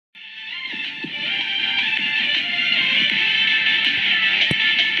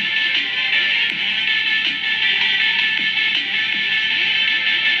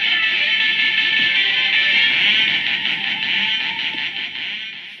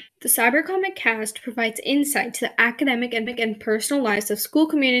The Cybercomic cast provides insight to the academic and personal lives of school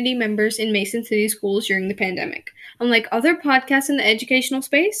community members in Mason City schools during the pandemic. Unlike other podcasts in the educational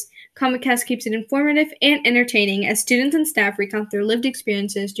space, ComicCast keeps it informative and entertaining as students and staff recount their lived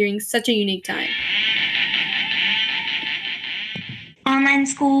experiences during such a unique time. Online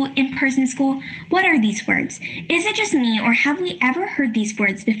school, in-person school, what are these words? Is it just me, or have we ever heard these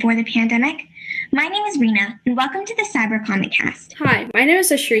words before the pandemic? My name is Rena, and welcome to the Cybercomic cast. Hi, my name is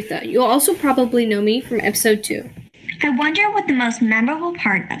Ashritha. You'll also probably know me from episode 2. I wonder what the most memorable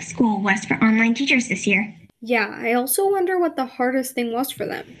part of school was for online teachers this year. Yeah, I also wonder what the hardest thing was for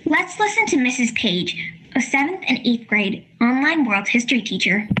them. Let's listen to Mrs. Page, a 7th and 8th grade online world history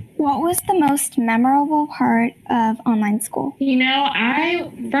teacher. What was the most memorable part of online school?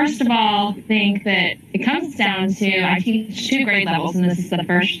 I first of all think that it comes down to I teach 2 grade levels, and this is the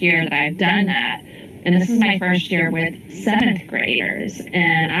first year that I've done that. And this is my first year with 7th graders.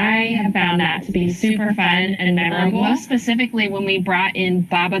 And I have found that to be super fun and memorable. Most specifically when we brought in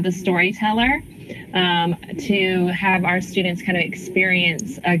Baba the storyteller to have our students kind of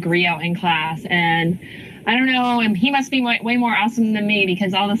experience a griot in class. And I don't know, and he must be way more awesome than me,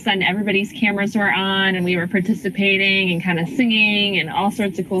 because all of a sudden everybody's cameras were on and we were participating and kind of singing and all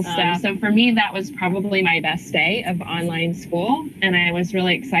sorts of cool stuff. So for me, that was probably my best day of online school. And I was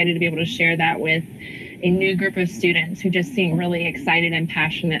really excited to be able to share that with a new group of students who just seem really excited and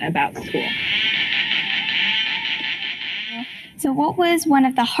passionate about school. So what was one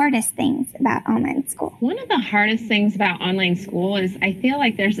of the hardest things about online school? One of the hardest things about online school is I feel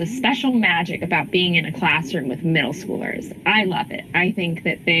like there's a special magic about being in a classroom with middle schoolers. I love it. I think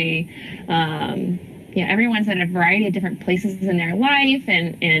that they, everyone's at a variety of different places in their life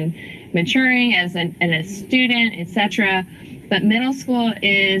and maturing as a student, etc. But middle school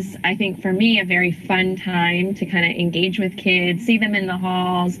is, I think, for me, a very fun time to kind of engage with kids, see them in the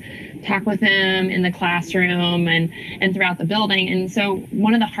halls, talk with them in the classroom and throughout the building. And so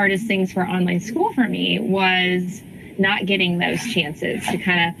one of the hardest things for online school for me was not getting those chances to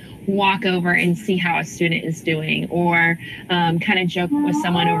kind of walk over and see how a student is doing, or kind of joke with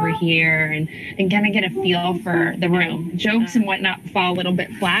someone over here and kind of get a feel for the room. Jokes and whatnot fall a little bit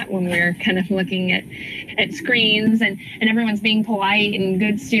flat when we're kind of looking at screens and everyone's being polite and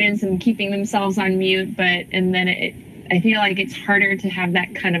good students and keeping themselves on mute. I feel like it's harder to have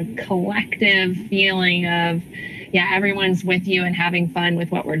that kind of collective feeling of, everyone's with you and having fun with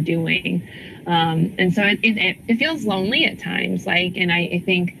what we're doing. And so it feels lonely at times. And I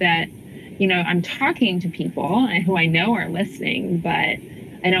think that, I'm talking to people who I know are listening, but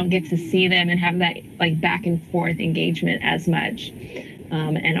I don't get to see them and have that back and forth engagement as much.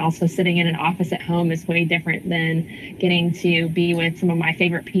 And also sitting in an office at home is way different than getting to be with some of my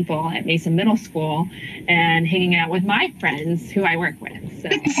favorite people at Mason Middle School and hanging out with my friends who I work with. So.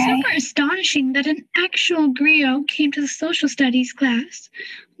 It's super astonishing that an actual griot came to the social studies class.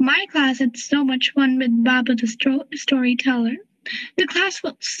 My class had so much fun with Baba the storyteller. The class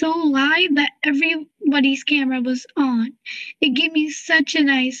felt so live that everybody's camera was on. It gave me such a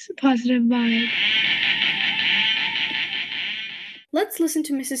nice, positive vibe. Let's listen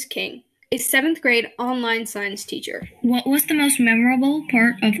to Mrs. King, a 7th grade online science teacher. What was the most memorable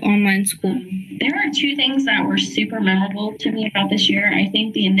part of online school? There are 2 things that were super memorable to me about this year. I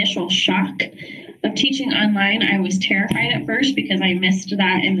think the initial shock of teaching online, I was terrified at first because I missed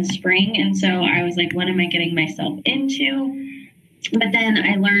that in the spring. And so I was like, what am I getting myself into? But then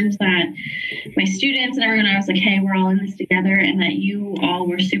I learned that my students and everyone, I was like, hey, we're all in this together, and that you all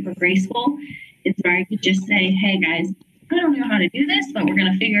were super graceful. And so I could just say, hey, guys, I don't know how to do this, but we're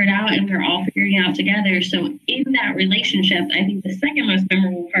going to figure it out, and we're all figuring it out together. So in that relationship, I think the second most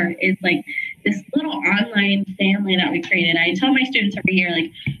memorable part is this little online family that we created. I tell my students every year,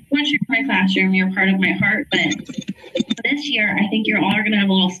 once you're in my classroom, you're part of my heart. But this year, I think you're all going to have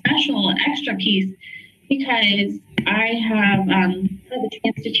a little special extra piece, because I have had the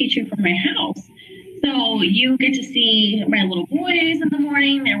chance to teach you from my house. So you get to see my little boys in the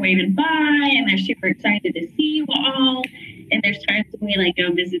morning. They're waving by and they're super excited to see you all. And there's times when we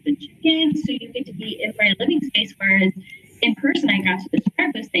go visit the chickens. So you get to be in my living space, whereas in person I got to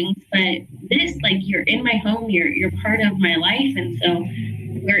describe those things. But this, you're in my home, you're part of my life. And so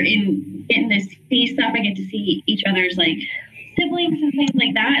we're getting to see stuff. I get to see each other's siblings and things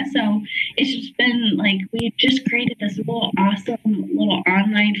like that. So it's just been we just created this awesome little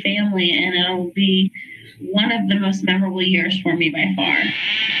online family, and it'll be one of the most memorable years for me by far.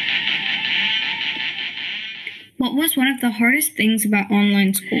 What was one of the hardest things about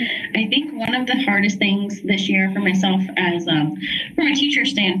online school? I think one of the hardest things this year for myself as from a teacher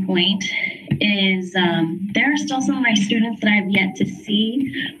standpoint is there are still some of my students that I've yet to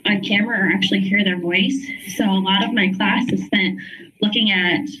see on camera or actually hear their voice. So a lot of my class is spent looking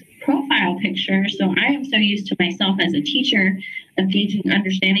at profile pictures. So I am so used to myself as a teacher of gauging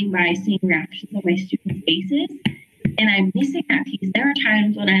understanding by seeing reactions on my students' faces. And I'm missing that piece. There are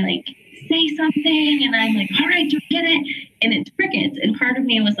times when I like say something and I'm like, all right, do we get it? And it's crickets. And part of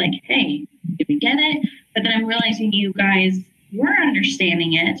me was like, hey, did we get it? But then I'm realizing you guys were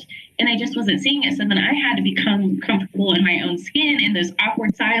understanding it and I just wasn't seeing it. So then I had to become comfortable in my own skin in those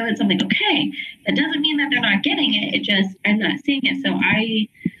awkward silence. I'm like, okay, that doesn't mean that they're not getting it. It just, I'm not seeing it. So I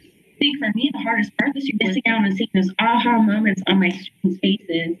think for me, the hardest part this year is missing out on seeing those aha moments on my students'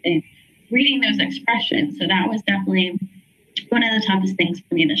 faces and reading those expressions. So that was definitely one of the toughest things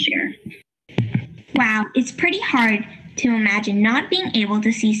for me this year. Wow, it's pretty hard to imagine not being able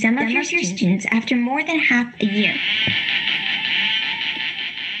to see some of your students after more than half a year.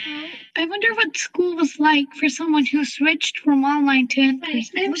 I wonder what school was like for someone who switched from online to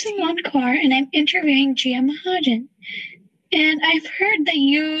in-person. I'm Simone Carr, and I'm interviewing Gia Mahajan. And I've heard that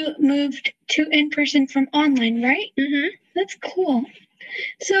you moved to in-person from online, right? Mm-hmm. That's cool.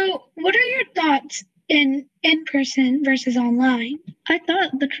 So what are your thoughts in-person versus online? I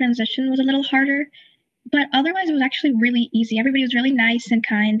thought the transition was a little harder, but otherwise it was actually really easy. Everybody was really nice and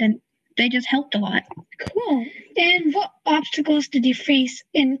kind, and they just helped a lot. Cool. And what obstacles did you face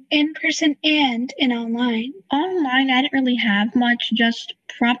in-person and in online? Online, I didn't really have much. Just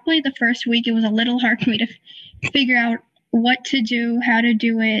probably the first week, it was a little hard for me to figure out what to do, how to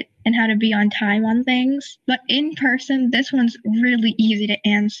do it, and how to be on time on things. But in person, this one's really easy to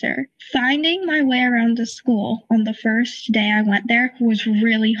answer. Finding my way around the school on the first day I went there was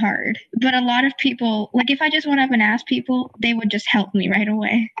really hard. But a lot of people, like if I just went up and asked people, they would just help me right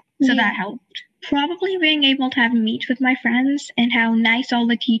away. So that helped. Probably being able to have meets with my friends and how nice all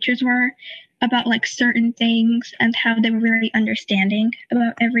the teachers were about like certain things and how they were very understanding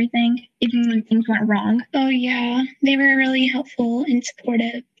about everything, even when things went wrong. Oh yeah, they were really helpful and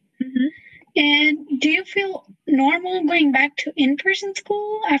supportive. Mm-hmm. And do you feel normal going back to in-person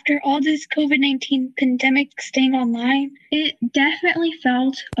school after all this COVID-19 pandemic staying online? It definitely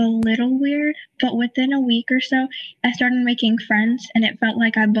felt a little weird, but within a week or so, I started making friends and it felt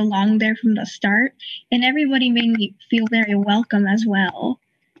like I belonged there from the start. And everybody made me feel very welcome as well.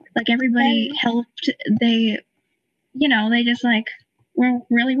 Like everybody helped. They just like were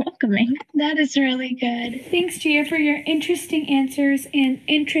really welcoming. That is really good. Thanks, Gia, for your interesting answers and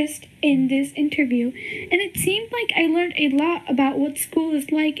interest in this interview. And it seemed like I learned a lot about what school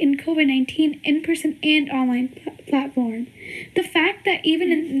is like in COVID-19 in-person and online platform. The fact that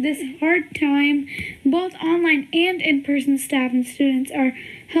even in this hard time, both online and in-person staff and students are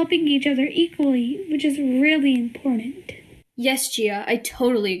helping each other equally, which is really important. Yes, Gia, I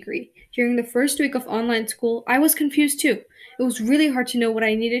totally agree. During the first week of online school, I was confused too. It was really hard to know what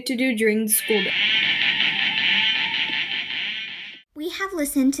I needed to do during the school day. We have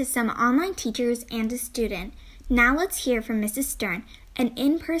listened to some online teachers and a student. Now let's hear from Mrs. Stern, an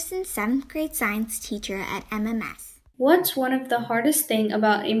in-person 7th grade science teacher at MMS. What's one of the hardest thing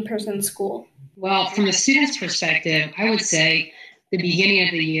about in-person school? Well, from a student's perspective, I would say the beginning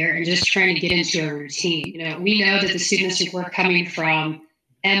of the year and just trying to get into a routine. We know that the students were coming from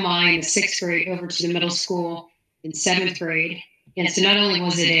MI in the 6th grade over to the middle school in 7th grade. And so not only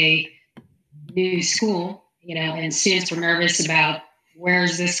was it a new school, and students were nervous about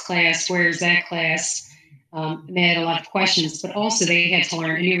where's this class, where's that class. And they had a lot of questions, but also they had to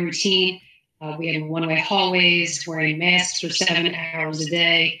learn a new routine. We had one-way hallways, wearing masks for 7 hours a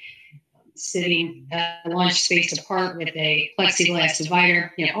day, sitting at a lunch space apart with a plexiglass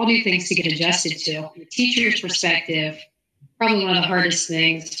divider, all new things to get adjusted to. From the teacher's perspective, probably one of the hardest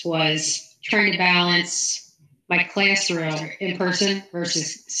things was trying to balance my classroom in person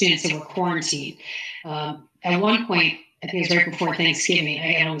versus students that were quarantined. At one point, I think it was right before Thanksgiving,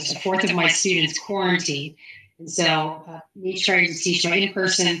 I had almost a fourth of my students quarantined. And so me trying to teach my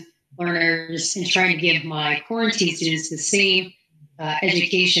in-person learners and trying to give my quarantine students the same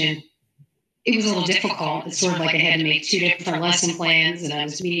education, it was a little difficult. It's sort of like I had to make 2 different lesson plans, and I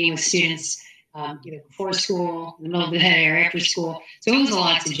was meeting with students either before school, in the middle of the day, or after school. So it was a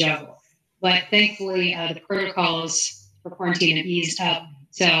lot to juggle. But thankfully, the protocols for quarantine have eased up.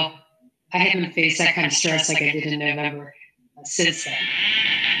 So I haven't faced that kind of stress like I did in November since then.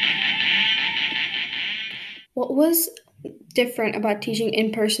 What was different about teaching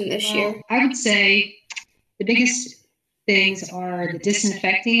in person this year? I would say the biggest things are the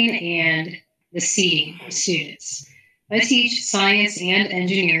disinfecting and the seating of students. I teach science and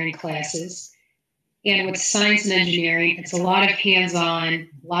engineering classes. And with science and engineering, it's a lot of hands-on,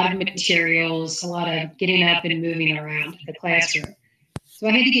 a lot of materials, a lot of getting up and moving around the classroom. So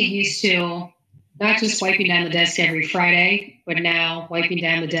I had to get used to not just wiping down the desk every Friday, but now wiping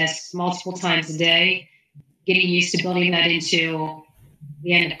down the desks multiple times a day, getting used to building that into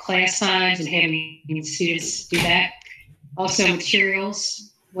the end of class times and having students do that. Also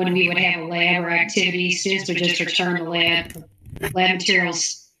materials, when we would have a lab or activity, students would just return the lab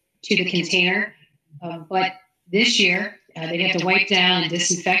materials to the container. But this year, they'd have to wipe down and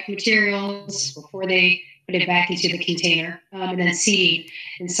disinfect materials before they put it back into the container. And then seating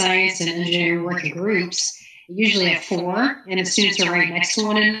in science and engineering work in groups, usually at 4, and the students are right next to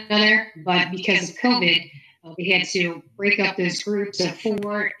one another. But because of COVID, we had to break up those groups of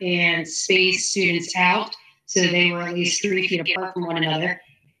 4 and space students out so they were at least 3 feet apart from one another.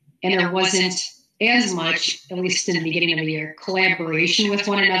 And there wasn't as much, at least in the beginning of the year, collaboration with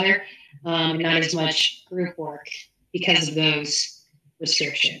one another, not as much group work because of those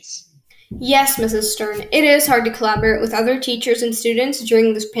restrictions. Yes, Mrs. Stern, it is hard to collaborate with other teachers and students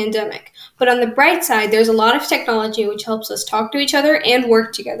during this pandemic. But on the bright side, there's a lot of technology which helps us talk to each other and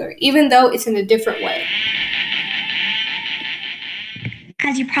work together, even though it's in a different way.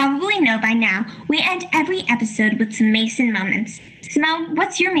 As you probably know by now, we end every episode with some Mason moments. Simone,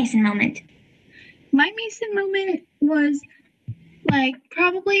 what's your Mason moment? My Mason moment was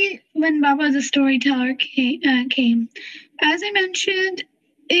probably when Baba the Storyteller came. As I mentioned,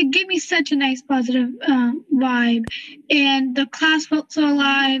 it gave me such a nice positive vibe, and the class felt so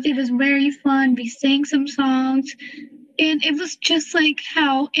alive. It was very fun. We sang some songs, and it was just like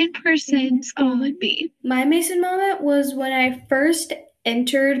how in-person school would be. My Mason moment was when I first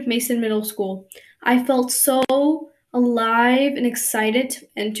entered Mason Middle School. I felt so alive and excited to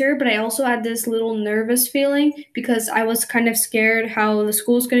enter, but I also had this little nervous feeling because I was kind of scared how the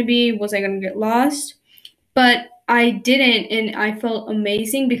school's going to be. Was I going to get lost? But I didn't, and I felt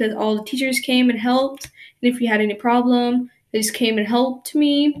amazing because all the teachers came and helped, and if we had any problem, they just came and helped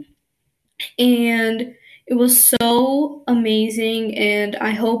me, and it was so amazing, and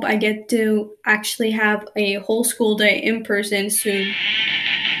I hope I get to actually have a whole school day in person soon.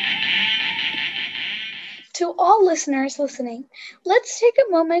 To all listeners listening, let's take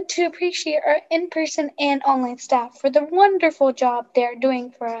a moment to appreciate our in-person and online staff for the wonderful job they are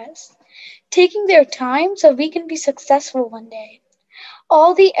doing for us, taking their time so we can be successful one day.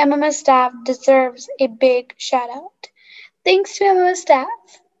 All the MMS staff deserves a big shout out. Thanks to MMS staff.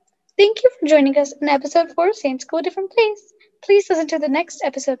 Thank you for joining us in episode 4 of Same School, Different Place. Please listen to the next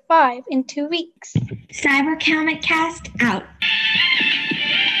episode 5 in 2 weeks. Cyber Comic Cast out.